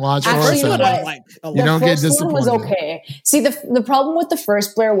when you one. don't watch Actually, horror you know films. what? Like, You don't get first one was disappointed. okay. See, the problem with the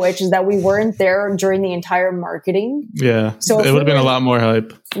first Blair Witch is that we weren't there during the entire marketing. Yeah. So if it we would have been a were- lot more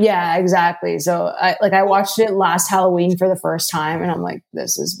hype. Yeah, exactly. So I watched it last Halloween for the first time, and I'm like,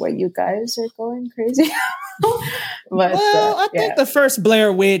 this is what you guys are going crazy. But well, I think the first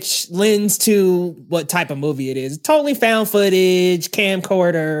Blair Witch lends to what type of movie it is. Totally found footage,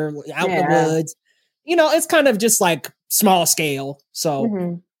 camcorder, out in the Yeah. woods. You know, it's kind of just like small scale. So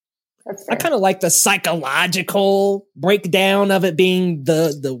Mhm. That's I fair. kind of like the psychological breakdown of it being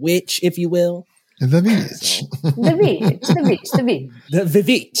the witch, if you will. The beach. The beach. The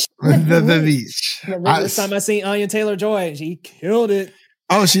Vivitch. The beach. Last time I seen Anya Taylor-Joy, she killed it.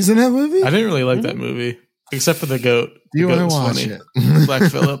 Oh, she's in that movie? I didn't really like that movie, except for the goat. Do you The goat want was to watch funny. it? Black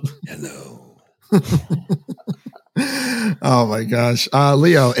Phillip. Hello. Oh my gosh.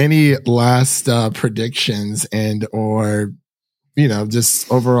 Leo, any last predictions and or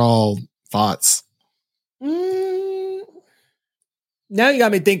just overall thoughts? Now you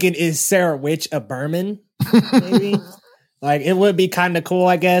got me thinking, is Sarah Witch a Berman? Maybe. Like, it would be kind of cool,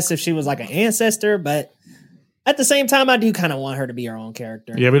 I guess, if she was like an ancestor, but at the same time, I do kind of want her to be her own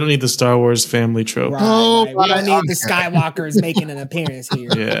character. Yeah, we don't need the Star Wars family trope. Right, Oh, right. We don't need the okay. Skywalkers making an appearance here.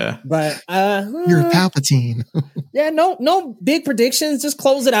 Yeah. But You're Palpatine. yeah, no big predictions. Just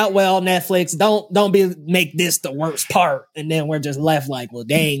close it out well, Netflix. Don't make this the worst part, and then we're just left like, well,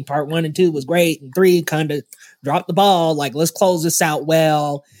 dang, part 1 and 2 was great, and 3 kind of dropped the ball. Like, let's close this out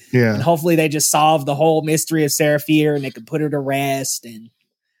well, and Yeah. hopefully they just solve the whole mystery of Sarah Fier, and they can put her to rest. And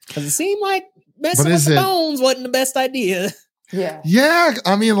because it seemed like messing But with is the it- bones wasn't the best idea. Yeah. Yeah.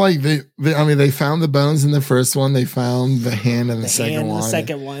 I mean, like they found the bones in the first one. They found the hand in the second hand in one. the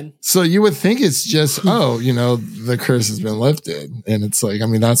second one. So you would think it's just, the curse has been lifted. And it's like, I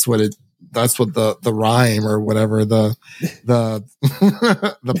mean, that's what the rhyme or whatever the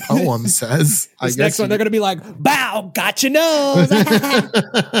the poem says. This next one, they're going to be like, bow, got your nose.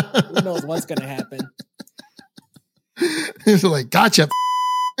 Who knows what's going to happen? It's like, gotcha.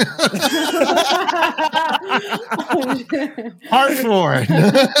 Part 4.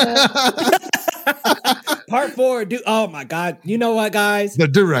 Part 4, oh my God. You know what, guys? The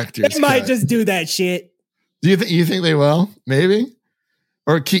director's They might cut. just do that shit. Do you think they will? Maybe?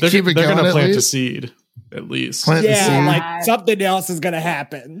 Or keep it They're going going to at plant a least? seed, at least. Plant the Yeah, seed? like something else is going to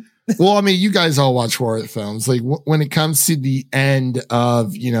happen. Well, I mean, you guys all watch horror films. Like when it comes to the end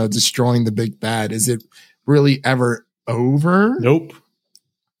of, destroying the big bad, is it really ever over? Nope.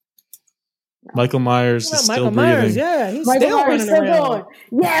 Michael Myers is still Michael breathing. Myers, yeah, he's Michael still Myers running still around.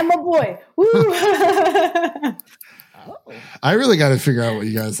 going. Yeah, my boy. Woo. I really got to figure out what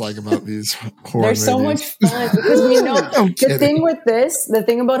you guys like about these horror They're so much movies. fun because we know I'm the kidding. thing with this, the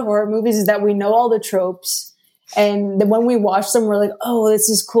thing about horror movies is that we know all the tropes. And then when we watch them, we're like, oh, this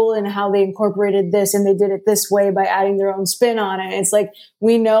is cool and how they incorporated this and they did it this way by adding their own spin on it. It's like,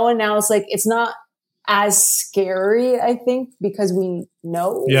 we know. And now it's like, it's not as scary, I think, because we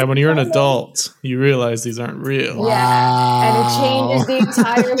know. Yeah, when you're an adult, you realize these aren't real. Yeah, and it changes the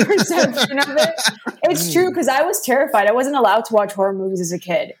entire perception of it. It's true, because I was terrified. I wasn't allowed to watch horror movies as a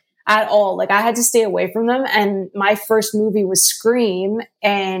kid at all. Like, I had to stay away from them. And my first movie was Scream,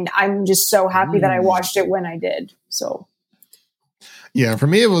 and I'm just so happy that I watched it when I did. So, yeah, for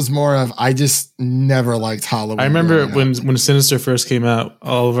me, it was more of I just never liked Halloween. I remember growing up. when Sinister first came out,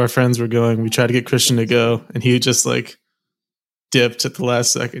 all of our friends were going. We tried to get Christian to go, and he just like dipped at the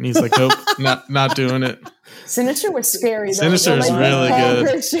last second. He's like, nope, not doing it. Sinister was scary, though. Sinister is really good.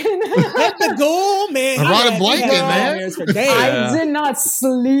 Let the goal, man. I brought a blanket, man. I did not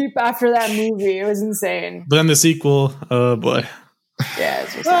sleep after that movie. It was insane. But then the sequel, oh boy. Yeah,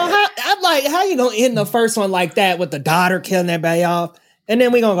 it's just Well, I'm like, how you gonna end the first one like that with the daughter killing everybody off? And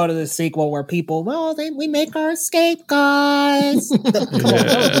then we're gonna go to the sequel where people, we make our escape, guys.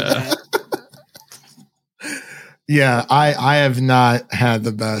 Yeah, I have not had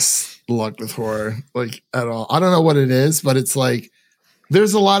the best luck with horror, like, at all. I don't know what it is, but it's like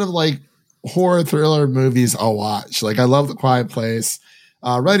there's a lot of like horror thriller movies I'll watch. Like, I love The Quiet Place.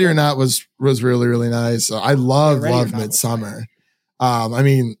 Ready or Not was really, really nice. I love Midsommar. I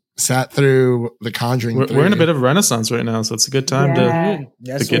mean, sat through The Conjuring. We're in a bit of a renaissance right now, so it's a good time to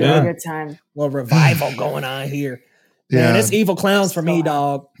get in. Good time. Well, revival going on here. Yeah, Man, it's Evil Clowns for me,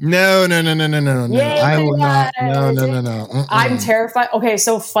 dog. No. Yeah, I will not. No. I'm terrified. Okay,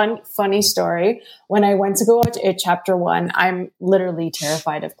 so funny story. When I went to go watch It Chapter 1, I'm literally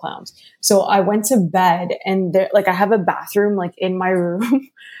terrified of clowns. So I went to bed, and there, like, I have a bathroom like in my room.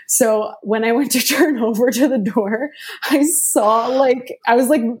 So when I went to turn over to the door, I saw I was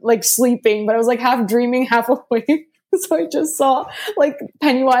like sleeping, but I was like half dreaming, half awake. So I just saw like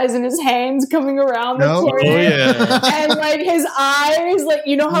Pennywise and his hands coming around the corner, and like his eyes, like,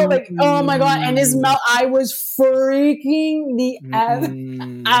 you know how like, oh my God, and his mouth. I was freaking the F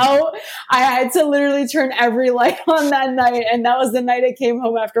out. I had to literally turn every light on that night, and that was the night I came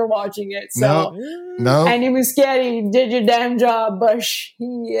home after watching it. So no, and he was scared. He did your damn job, but shit,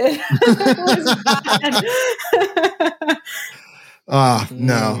 it was bad.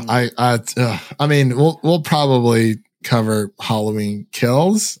 No, I mean, we'll probably cover Halloween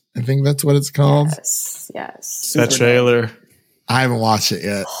Kills. I think that's what it's called. Yes. That trailer. I haven't watched it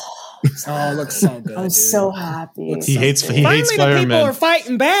yet. Oh, it looks so good. I'm so happy. He hates Finally, the firemen. people are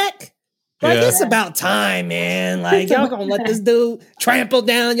fighting back. Like, Yeah. it's about time, man. Like, y'all gonna let this dude trample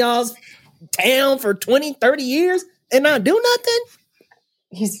down y'all's town for 20, 30 years and not do nothing?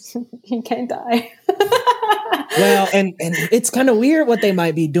 He can't die. Well, and it's kind of weird what they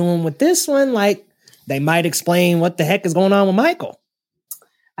might be doing with this one. Like, they might explain what the heck is going on with Michael.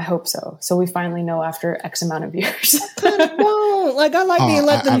 I hope so. So we finally know after X amount of years. Won't. Like, I like being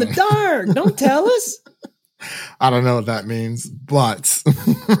left in the dark. Don't tell us. I don't know what that means, but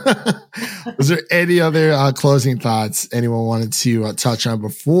is there any other closing thoughts anyone wanted to touch on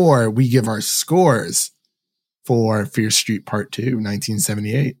before we give our scores for Fear Street Part 2,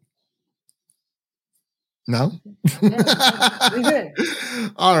 1978? No? Good.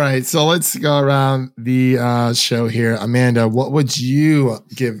 All right, so let's go around the show here. Amanda, what would you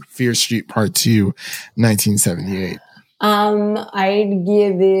give Fear Street Part 2, 1978? I'd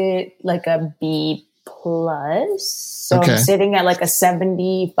give it like a B+. So Okay. I'm sitting at like a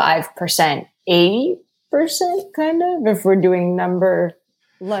 75%, 80% kind of, if we're doing number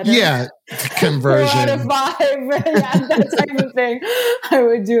letters. Yeah, 4 out of conversion. 5. Yeah, that type of thing. I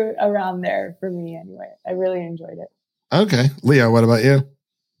would do it around there for me anyway. I really enjoyed it. Okay, Leo, what about you?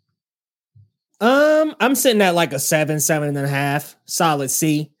 I'm sitting at like a 7.5, solid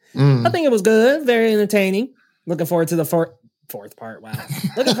C. I think it was good, very entertaining. Looking forward to the fourth part. Wow.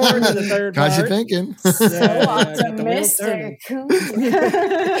 Looking forward to the third part. Got you thinking. Yeah, Optimistic. Keep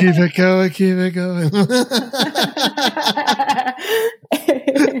it going.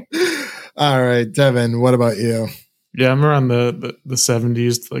 All right, Devin, what about you? Yeah, I'm around the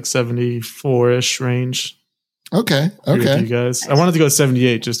 70s, like 74-ish range. Okay. Agree with you guys. I wanted to go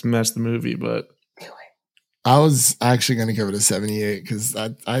 78 just to match the movie, but I was actually going to give it a 78 because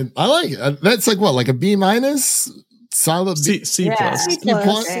I like it. That's like what, like a B-? Solid B? C Yeah. plus. C+. C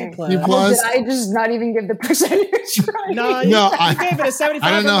plus? C+. C plus? Did I just not even give the percentage right? No, No, you gave it a 75.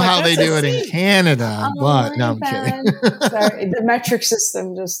 I don't know I'm like, how they that's do a it in C. Canada, Oh, but no, I'm my kidding. bad. Sorry, the metric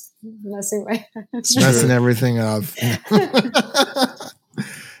system just messing my head. It's Messing true. everything up.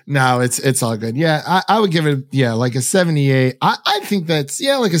 No, it's all good. Yeah, I would give it, like a 78. I think that's,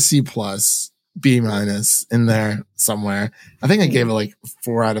 like a C+, B- in there somewhere. I think I gave it like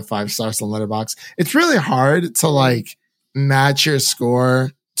 4 out of 5 stars on Letterboxd. It's really hard to like match your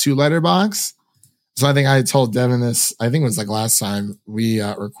score to Letterboxd. So I think I told Devin this, I think it was like last time we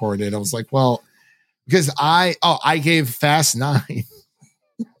recorded. I was like, well, because I gave Fast 9.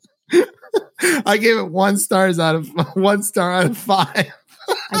 I gave it 1 star out of 5. I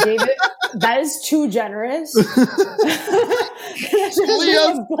gave it. That is too generous.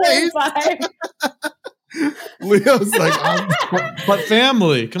 Leo's like, but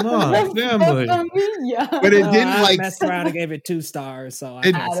family, come on, family. But it didn't like mess around and gave it 2 stars. So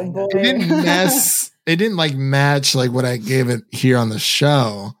it didn't mess. It didn't like match like what I gave it here on the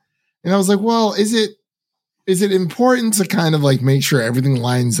show. And I was like, well, is it important to kind of like make sure everything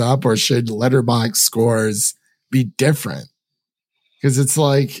lines up, or should Letterboxd scores be different? Because it's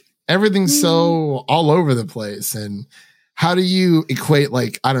like everything's so all over the place. And how do you equate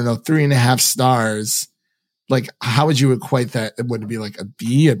like, I don't know, 3.5 stars? Like, how would you equate that? Would it be like a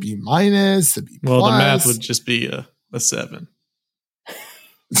B minus, a B plus? Well, the math would just be a 7.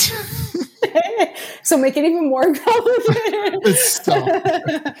 So make it even more complicated.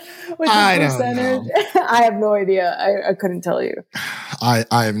 I don't know. I have no idea. I couldn't tell you. I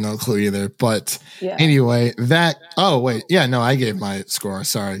have no clue either. But anyway, I gave my score.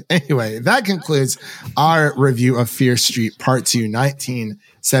 Sorry. Anyway, that concludes our review of Fear Street Part 2,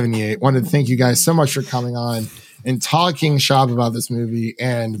 1978. Wanted to thank you guys so much for coming on and talking shop about this movie.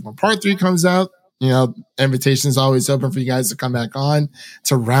 And when Part 3 comes out, you know, invitation is always open for you guys to come back on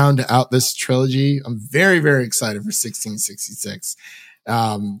to round out this trilogy. I'm very, very excited for 1666.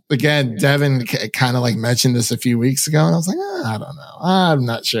 Again, Devin kind of like mentioned this a few weeks ago, and I was like, I don't know. I'm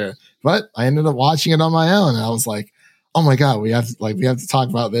not sure. But I ended up watching it on my own, and I was like, oh my God, we have to talk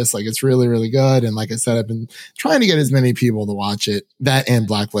about this. Like, it's really, really good. And like I said, I've been trying to get as many people to watch it, that and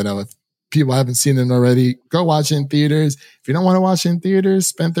Black Widow. If people haven't seen it already, go watch it in theaters. If you don't want to watch it in theaters,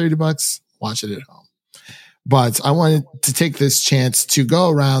 spend $30, watch it at home. But I wanted to take this chance to go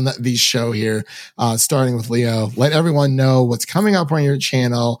around the show here, starting with Leo. Let everyone know what's coming up on your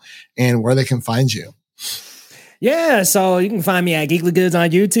channel and where they can find you. Yeah, so you can find me at Geekly Goods on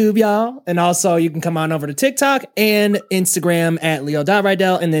YouTube, y'all. And also you can come on over to TikTok and Instagram at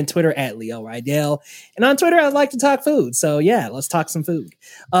Leo.Rydell, and then Twitter at Leo Rydell. And on Twitter, I like to talk food. So yeah, let's talk some food.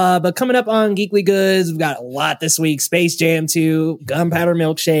 But coming up on Geekly Goods, we've got a lot this week. Space Jam 2, Gunpowder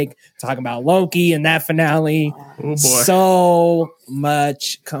Milkshake, talking about Loki and that finale. Oh boy. So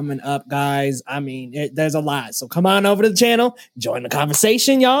much coming up, guys. I mean, there's a lot. So come on over to the channel, join the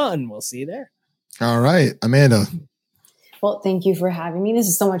conversation, y'all, and we'll see you there. All right, Amanda. Well, thank you for having me. This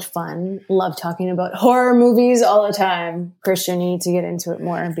is so much fun. Love talking about horror movies all the time. Christian, you need to get into it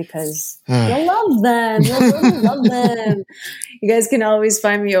more because you'll love them. You'll really love them. You guys can always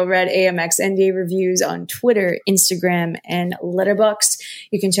find me over at AMX NDA Reviews on Twitter, Instagram, and Letterboxd.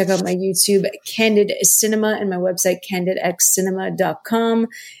 You can check out my YouTube, Candid Cinema, and my website, candidxcinema.com.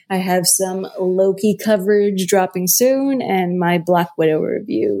 I have some Loki coverage dropping soon, and my Black Widow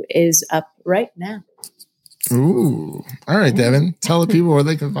review is up right now. Ooh. All right, Devin. Tell the people where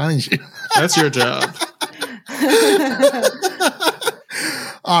they can find you. That's your job.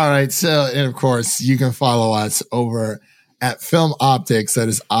 All right. So, and of course, you can follow us over at Film Optics. That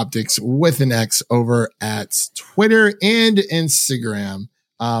is Optics with an X over at Twitter and Instagram.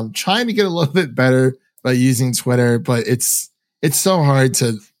 Trying to get a little bit better by using Twitter, but it's so hard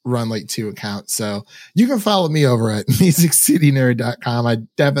to run like 2 accounts. So you can follow me over at musiccitynerd.com. I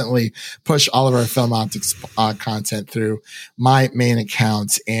definitely push all of our Film Optics content through my main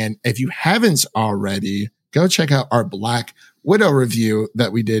account. And if you haven't already, go check out our Black Widow review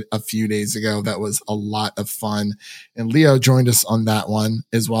that we did a few days ago. That was a lot of fun. And Leo joined us on that one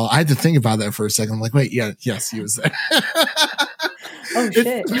as well. I had to think about that for a second. I'm like, wait, yes, he was there. Oh,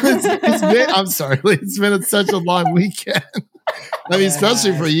 shit. I'm sorry. It's been such a long weekend. I mean,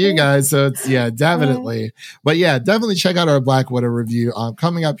 especially for you guys. So it's, definitely. But yeah, definitely check out our Black Widow review.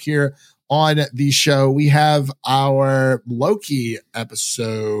 Coming up here on the show, we have our Loki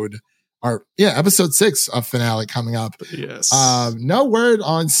episode, episode 6 of finale coming up. Yes. No word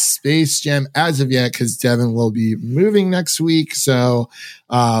on Space Jam as of yet, because Devin will be moving next week. So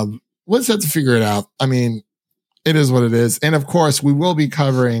we'll just have to figure it out. I mean, it is what it is. And of course, we will be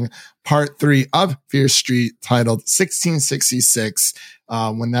covering part 3 of Fear Street, titled 1666,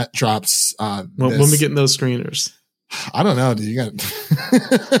 when that drops. When we getting those screeners? I don't know. Do you got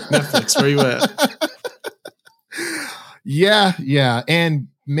Netflix? Where you at? Yeah. And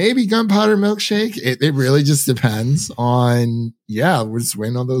maybe Gunpowder Milkshake. It really just depends on, we're just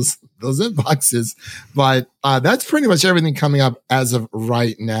waiting on those inboxes. But that's pretty much everything coming up as of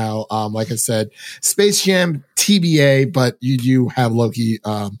right now. Like I said, Space Jam TBA, but you do have Loki,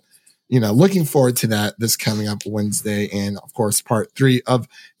 looking forward to that this coming up Wednesday. And of course, part 3 of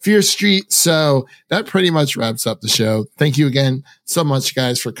Fear Street. So that pretty much wraps up the show. Thank you again so much,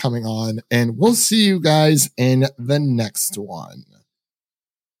 guys, for coming on. And we'll see you guys in the next one.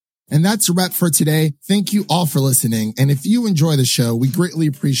 And that's a wrap for today. Thank you all for listening. And if you enjoy the show, we greatly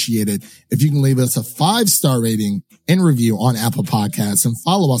appreciate it if you can leave us a 5-star rating and review on Apple Podcasts and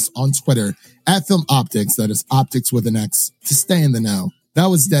follow us on Twitter at Film Optics. That is Optics with an X to stay in the know. That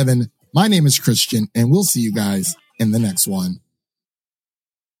was Devin. My name is Christian, and we'll see you guys in the next one.